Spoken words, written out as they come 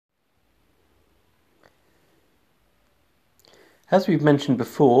As we've mentioned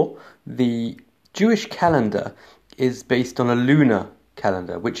before, the Jewish calendar is based on a lunar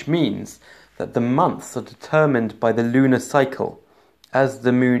calendar, which means that the months are determined by the lunar cycle as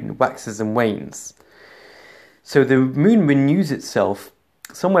the moon waxes and wanes. So the moon renews itself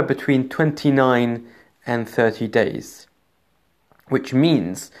somewhere between 29 and 30 days, which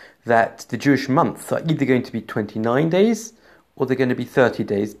means that the Jewish months are either going to be 29 days or they're going to be 30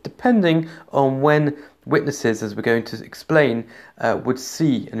 days, depending on when witnesses, as we're going to explain, would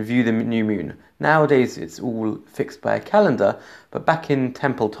see and view the new moon. Nowadays it's all fixed by a calendar, but back in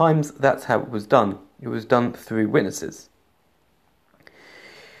temple times that's how it was done. It was done through witnesses.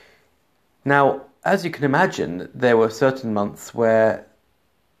 Now, as you can imagine, there were certain months where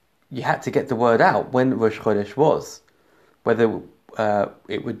you had to get the word out when Rosh Chodesh was. Whether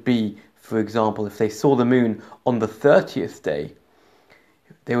it would be, for example, if they saw the moon on the 30th day,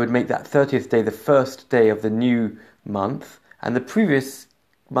 they would make that 30th day the first day of the new month, and the previous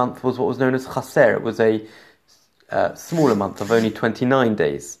month was what was known as Chaser. It was a smaller month of only 29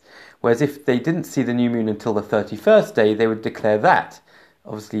 days. Whereas if they didn't see the new moon until the 31st day, they would declare that,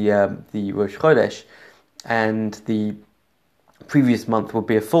 obviously the Rosh Chodesh, and the previous month would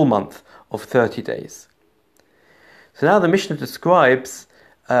be a full month of 30 days. So now the Mishnah describes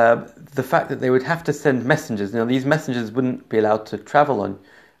the fact that they would have to send messengers. Now these messengers wouldn't be allowed to travel on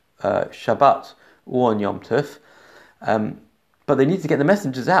Shabbat or on Yom Tov, but they need to get the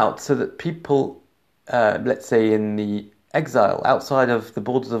messengers out so that people, let's say in the exile outside of the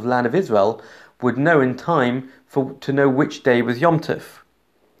borders of the land of Israel, would know in time to know which day was Yom Tov.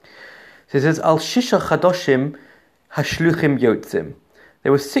 So it says, Al Shisha Chadoshim Hashluchim Yotzim.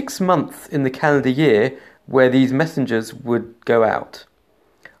 There were 6 months in the calendar year where these messengers would go out.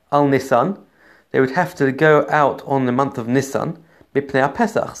 Al Nisan, they would have to go out on the month of Nisan, Bipnei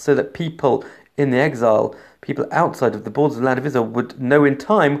Pesach, so that people in the exile, people outside of the borders of the land of Israel, would know in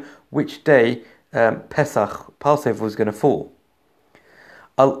time which day Pesach, Passover, was going to fall.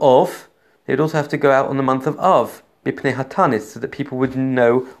 Al Ov, they would also have to go out on the month of Av, Bipnei Hatanis, so that people would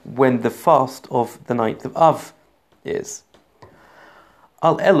know when the fast of the 9th of Av is.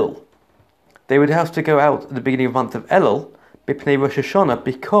 Al Elul, they would have to go out at the beginning of the month of Elul, Bipnei Rosh Hashanah,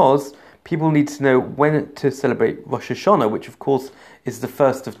 because people need to know when to celebrate Rosh Hashanah, which of course is the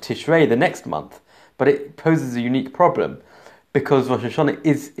 1st of Tishrei, the next month. But it poses a unique problem, because Rosh Hashanah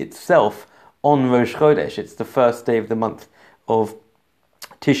is itself on Rosh Chodesh. It's the first day of the month of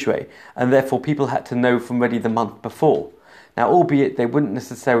Tishrei, and therefore people had to know from already the month before. Now, albeit they wouldn't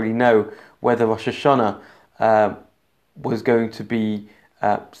necessarily know whether Rosh Hashanah was going to be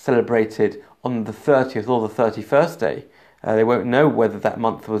celebrated on the 30th or the 31st day. They won't know whether that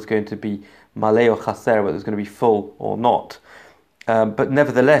month was going to be Maleh or Chaser, whether it was going to be full or not. But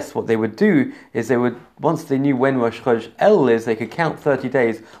nevertheless, what they would do is they would, once they knew when Rosh Chodesh Elul is, they could count 30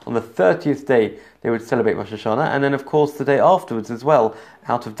 days. On the 30th day, they would celebrate Rosh Hashanah, and then of course the day afterwards as well,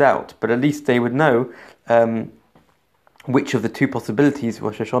 out of doubt. But at least they would know which of the two possibilities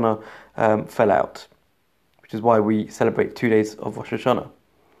Rosh Hashanah fell out, which is why we celebrate 2 days of Rosh Hashanah.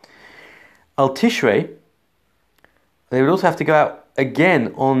 Al Tishrei, they would also have to go out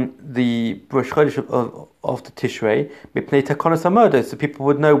again on the Rosh Chodesh of the Tishrei, Mipnei Takonos HaModos, so people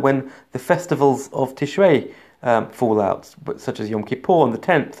would know when the festivals of Tishrei fall out, such as Yom Kippur on the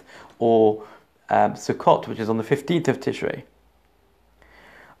 10th, or Sukkot, which is on the 15th of Tishrei.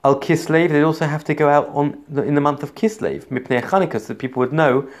 Al Kislev, they'd also have to go out in the month of Kislev, Mipnei Chanukah, so people would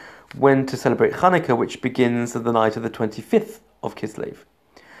know when to celebrate Chanukah, which begins the night of the 25th of Kislev.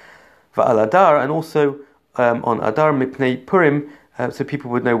 Va'al Adar, and also on Adar Mipnei Purim, so people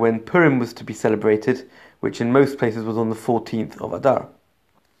would know when Purim was to be celebrated, which in most places was on the 14th of Adar.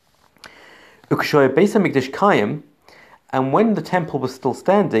 Ukshoy Beis HaMikdash Kayim, and when the temple was still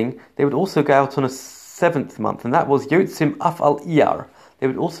standing, they would also go out on a 7th month, and that was Yotzim Af Al Iyar. They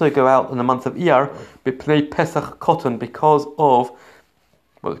would also go out in the month of Iyar, Bipnei Pesach Koton, because of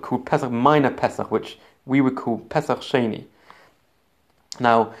what is called Pesach Minor Pesach, which we would call Pesach Sheni.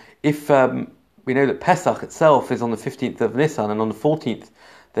 Now, if we know that Pesach itself is on the 15th of Nisan, and on the 14th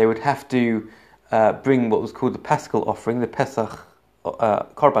they would have to bring what was called the Paschal offering, the Pesach,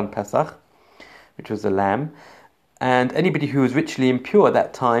 Korban Pesach, which was a lamb, and anybody who was ritually impure at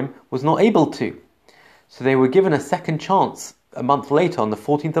that time was not able to. So they were given a second chance a month later, on the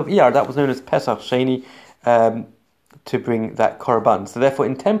 14th of Iyar, that was known as Pesach Sheni, to bring that Korban. So therefore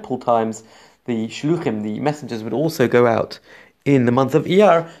in temple times, the Shluchim, the messengers, would also go out in the month of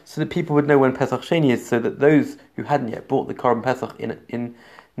Iyar, so that people would know when Pesach Sheni is, so that those who hadn't yet brought the Korban Pesach in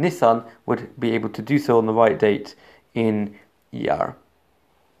Nisan would be able to do so on the right date in Iyar.